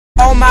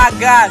Oh my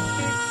God.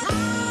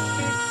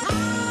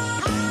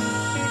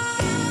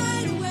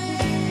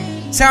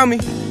 Tell me,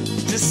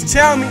 just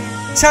tell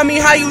me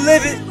how you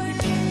live it,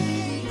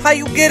 how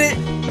you get it,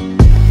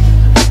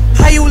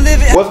 how you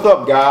live it. What's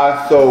up,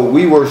 guys? So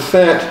we were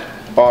sent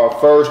our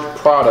first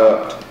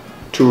product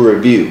to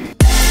review.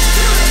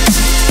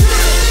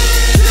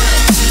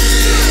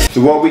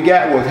 So what we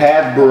got was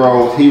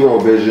Hasbro's Hero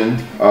Vision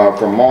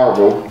from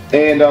Marvel,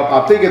 and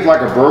I think it's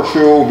like a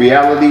virtual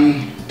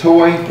reality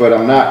toy, but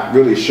I'm not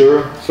really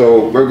sure.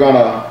 So we're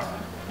gonna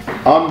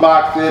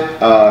unbox it,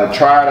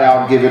 try it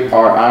out, give it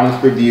our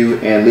honest review,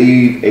 and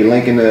leave a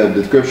link in the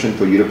description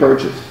for you to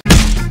purchase.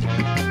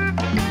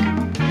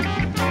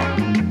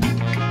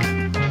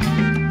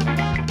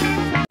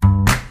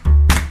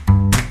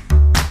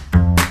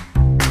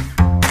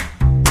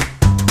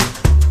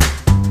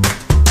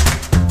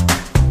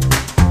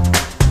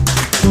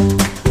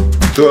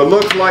 So it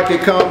looks like it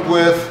comes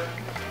with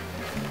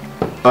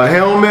a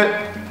helmet,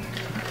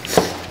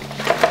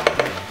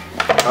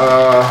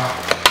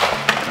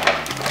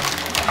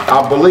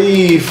 I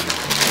believe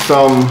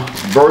some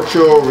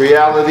virtual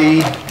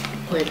reality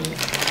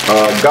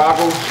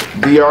goggles,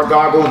 VR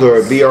goggles or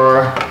a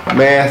VR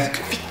mask.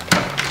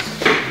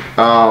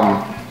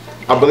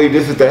 I believe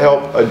this is to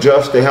help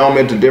adjust the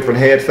helmet to different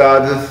head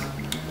sizes.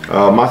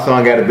 My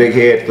son got a big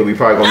head, so we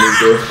probably gonna need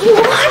this.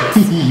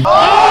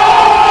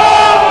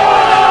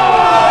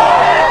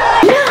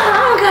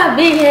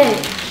 Big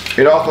head.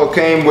 It also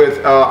came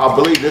with, I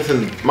believe this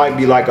might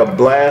be like a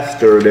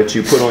blaster that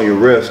you put on your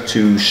wrist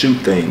to shoot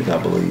things, I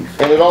believe.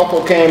 And it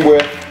also came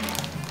with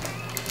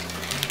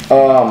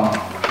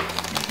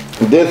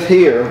this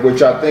here,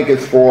 which I think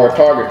is for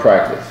target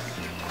practice.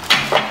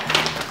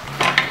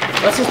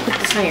 Let's just put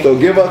this here. So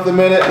give us a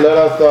minute, let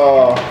us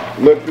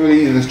look through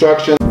these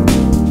instructions.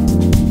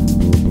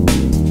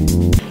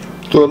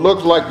 So it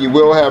looks like you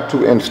will have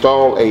to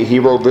install a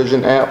Hero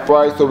Vision app.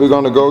 Right, so we're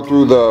going to go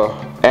through the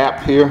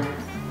app here.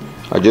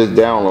 I just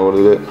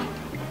downloaded it.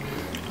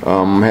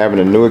 I'm having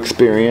a new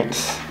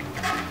experience.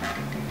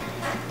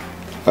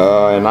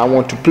 And I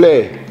want to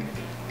play.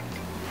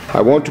 I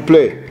want to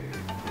play.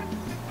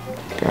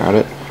 Got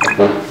it.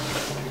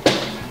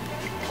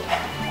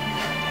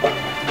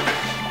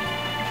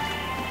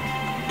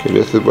 Okay,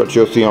 this is what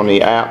you'll see on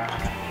the app.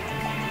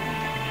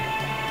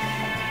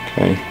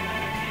 Okay.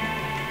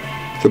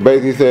 So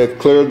basically it says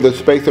clear the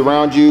space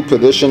around you,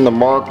 position the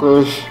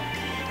markers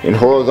in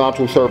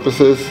horizontal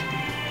surfaces,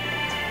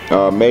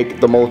 make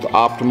the most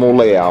optimal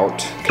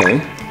layout. Okay.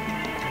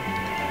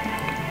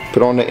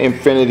 Put on the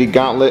infinity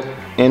gauntlet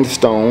in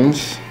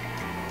stones.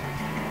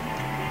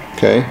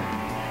 Okay.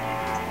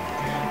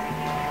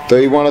 So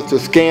you want us to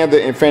scan the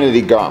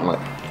infinity gauntlet.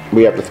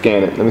 We have to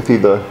scan it. Let me see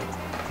the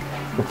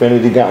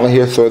infinity gauntlet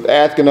here. So it's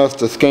asking us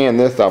to scan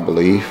this, I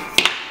believe.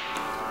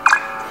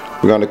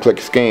 We're going to click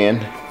scan.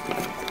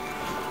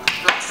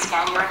 Let's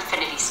scan your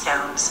infinity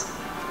stones.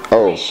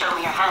 Oh. Please show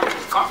me your hand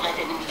with gauntlet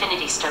and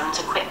infinity stones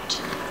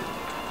equipped.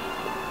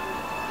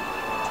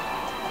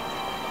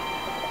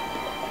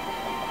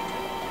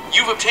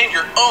 You've obtained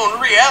your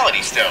own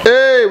reality stone.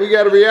 Hey, we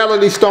got a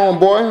reality stone,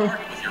 boy.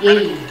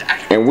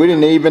 And we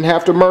didn't even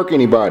have to murk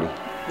anybody.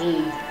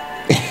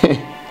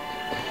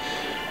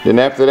 Then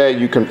after that,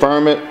 you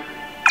confirm it.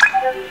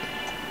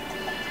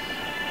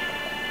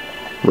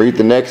 Read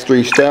the next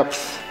 3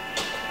 steps.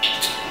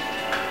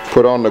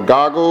 Put on the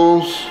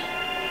goggles.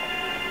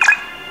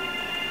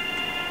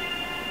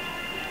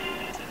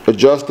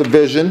 Adjust the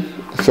vision.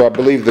 So I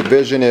believe the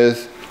vision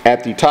is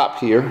at the top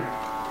here.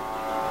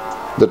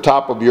 The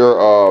top of your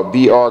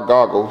VR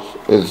goggles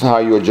is how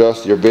you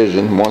adjust your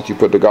vision once you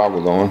put the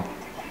goggles on.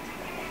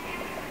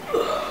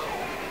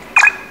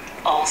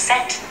 All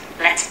set.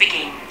 Let's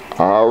begin.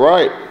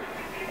 Alright.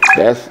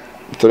 That's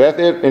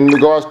it in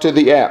regards to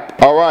the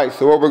app. Alright,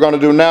 so what we're going to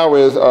do now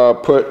is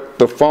put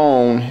the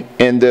phone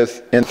in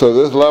this. And so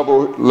this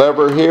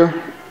lever here,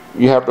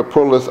 you have to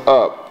pull this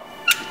up.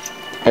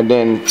 And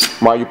then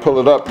while you pull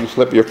it up, you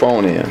slip your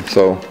phone in.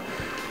 So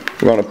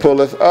we're going to pull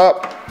this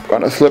up. We're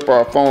going to slip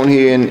our phone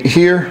here in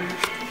here.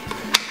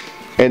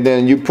 And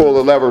then you pull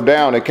the lever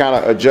down, it kind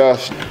of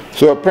adjusts.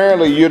 So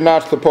apparently you're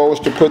not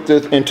supposed to put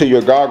this into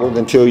your goggles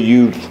until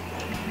you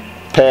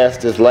pass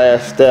this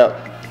last step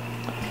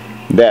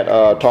that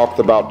talks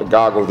about the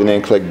goggles, and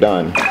then click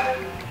done.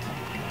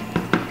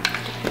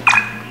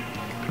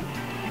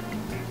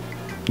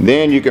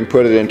 Then you can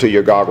put it into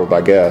your goggles,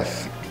 I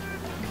guess.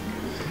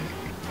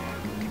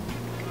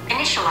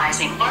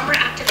 Initializing armor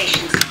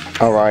activation.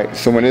 Alright,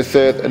 so when it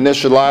says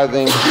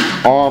initializing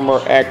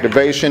armor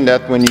activation,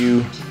 that's when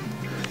you...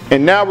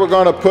 And now we're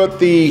going to put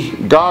the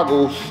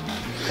goggles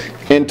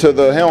into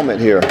the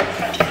helmet here.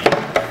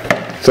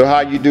 So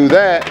how you do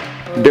that,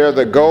 there's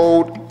a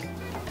gold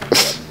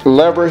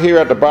lever here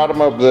at the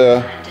bottom of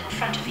the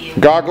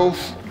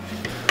goggles.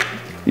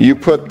 You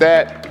put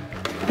that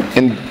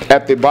in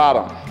at the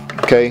bottom.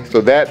 Okay,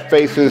 so that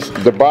faces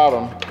the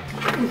bottom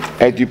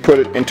as you put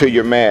it into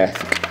your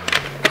mask.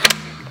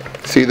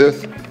 See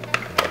this?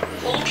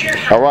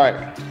 Alright,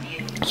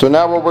 so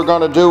now what we're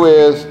going to do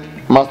is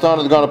My son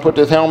is going to put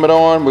this helmet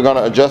on. We're going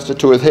to adjust it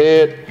to his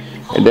head,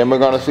 and then we're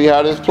going to see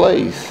how this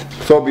plays.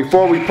 So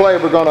before we play,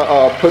 we're going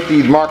to put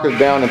these markers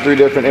down in 3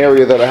 different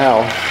areas of the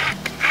house.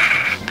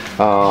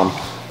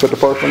 Put the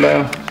first one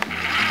down.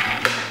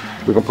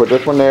 We're going to put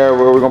this one there.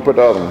 Where are we going to put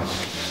the other one?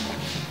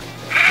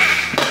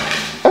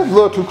 That's a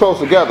little too close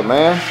together,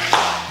 man.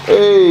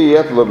 Hey,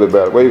 that's a little bit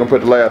better. Where are you going to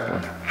put the last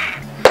one?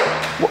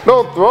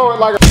 Don't throw it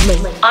like a...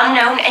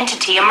 Unknown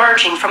entity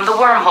emerging from the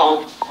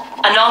wormhole.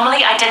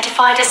 Anomaly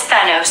identified as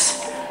Thanos.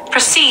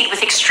 Proceed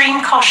with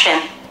extreme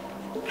caution.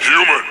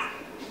 Human,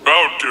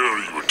 how dare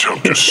you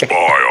attempt to spy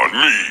on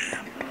me?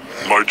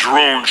 My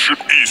drone should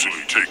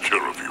easily take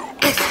care of you.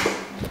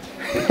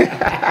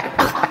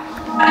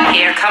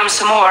 Here comes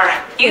some more.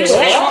 Use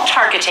visual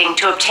targeting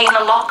to obtain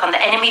a lock on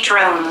the enemy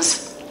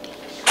drones.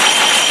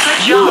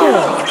 Good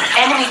job.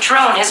 Enemy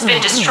drone has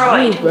been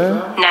destroyed.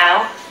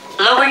 Now,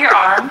 lower your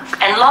arm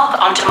and lock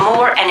onto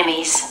more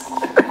enemies.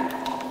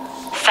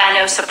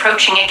 Thanos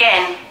approaching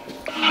again.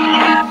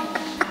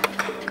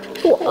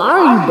 Who are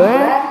you,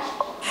 bruh?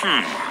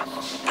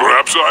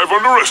 Perhaps I've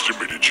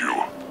underestimated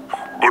you,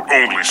 but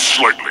only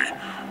slightly.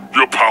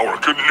 Your power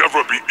could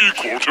never be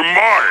equal to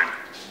mine.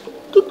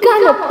 You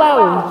got no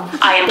power.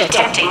 I am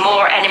detecting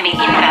more enemy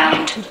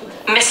inbound.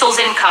 Missiles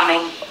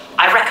incoming.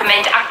 I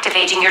recommend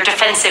activating your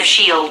defensive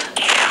shield.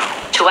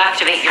 To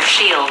activate your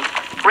shield,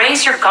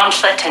 raise your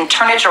gauntlet and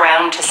turn it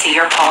around to see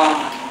your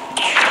palm.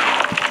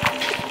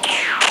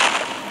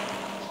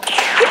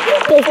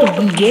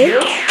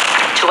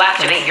 To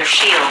activate your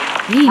shield,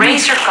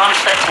 raise your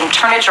gauntlet and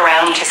turn it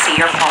around to see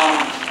your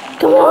palm.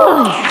 Come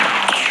on.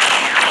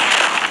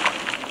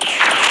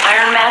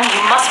 Iron Man,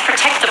 you must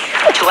protect the...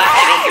 To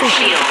activate your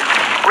shield,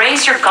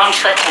 raise your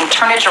gauntlet and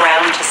turn it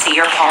around to see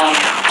your palm.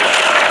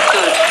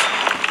 Good.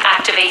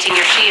 Activating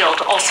your shield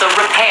also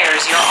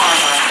repairs your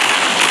armor.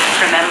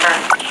 Remember,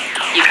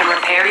 you can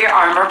repair your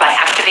armor by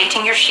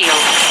activating your shield.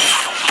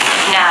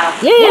 Now,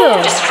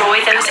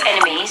 destroy those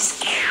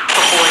enemies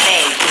before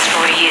they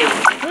destroy you.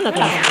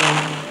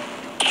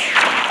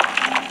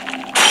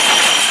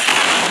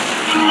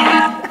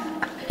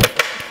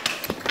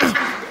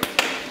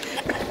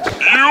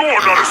 You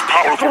are not as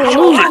powerful as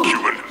you think,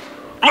 human.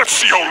 Let's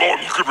see how long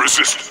you can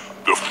resist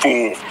the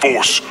full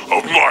force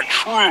of my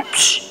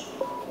troops.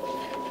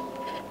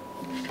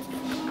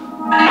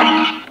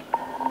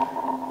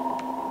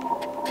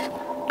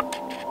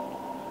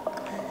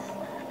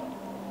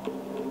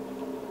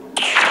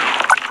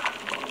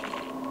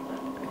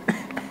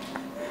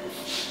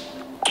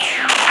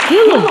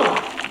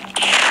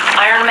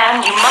 Iron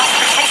Man, you must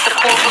protect the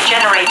portal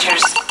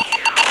generators.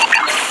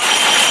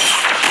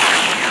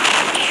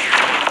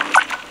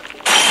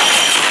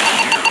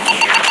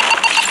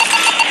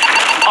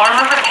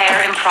 Armor repair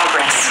in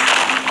progress.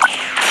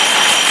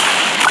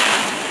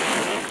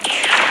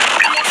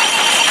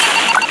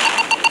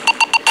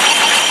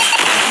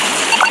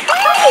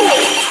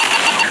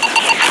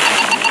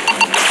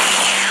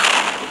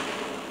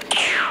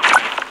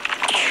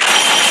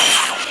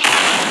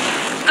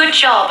 Good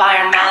job,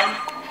 Iron Man.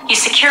 You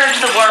secured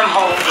the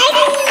wormhole.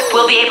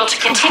 We'll be able to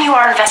continue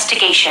our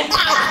investigation.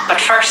 But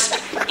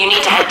first, you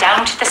need to head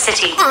down to the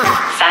city.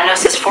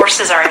 Thanos'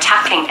 forces are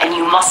attacking and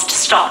you must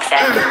stop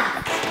them.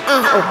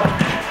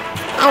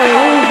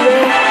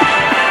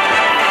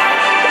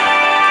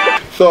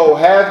 So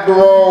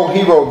Hasbro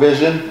Hero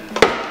Vision,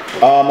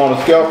 on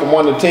a scale from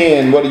 1 to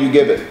 10, what do you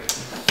give it?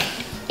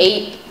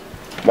 8.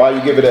 Why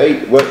you give it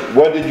an 8?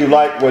 What did you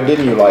like? What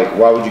didn't you like?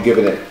 Why would you give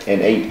it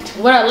an 8?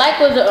 What I like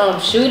was the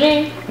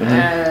shooting.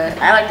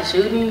 I like the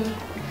shooting.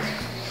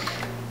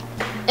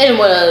 And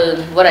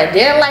what I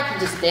didn't like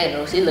was just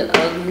Thanos. He looked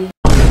ugly.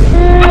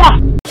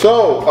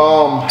 So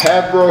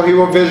Hasbro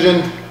Hero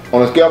Vision,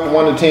 on a scale from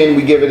 1 to 10,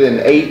 we give it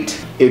an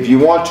 8. If you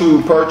want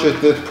to purchase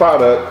this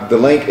product, the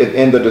link is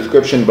in the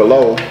description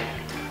below.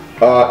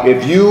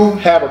 If you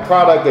have a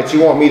product that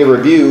you want me to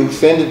review,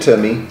 send it to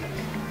me.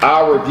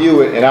 I'll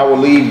review it and I will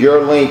leave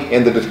your link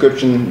in the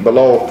description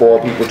below for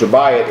people to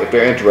buy it if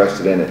they're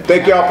interested in it.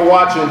 Thank y'all for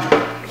watching.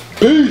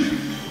 Peace.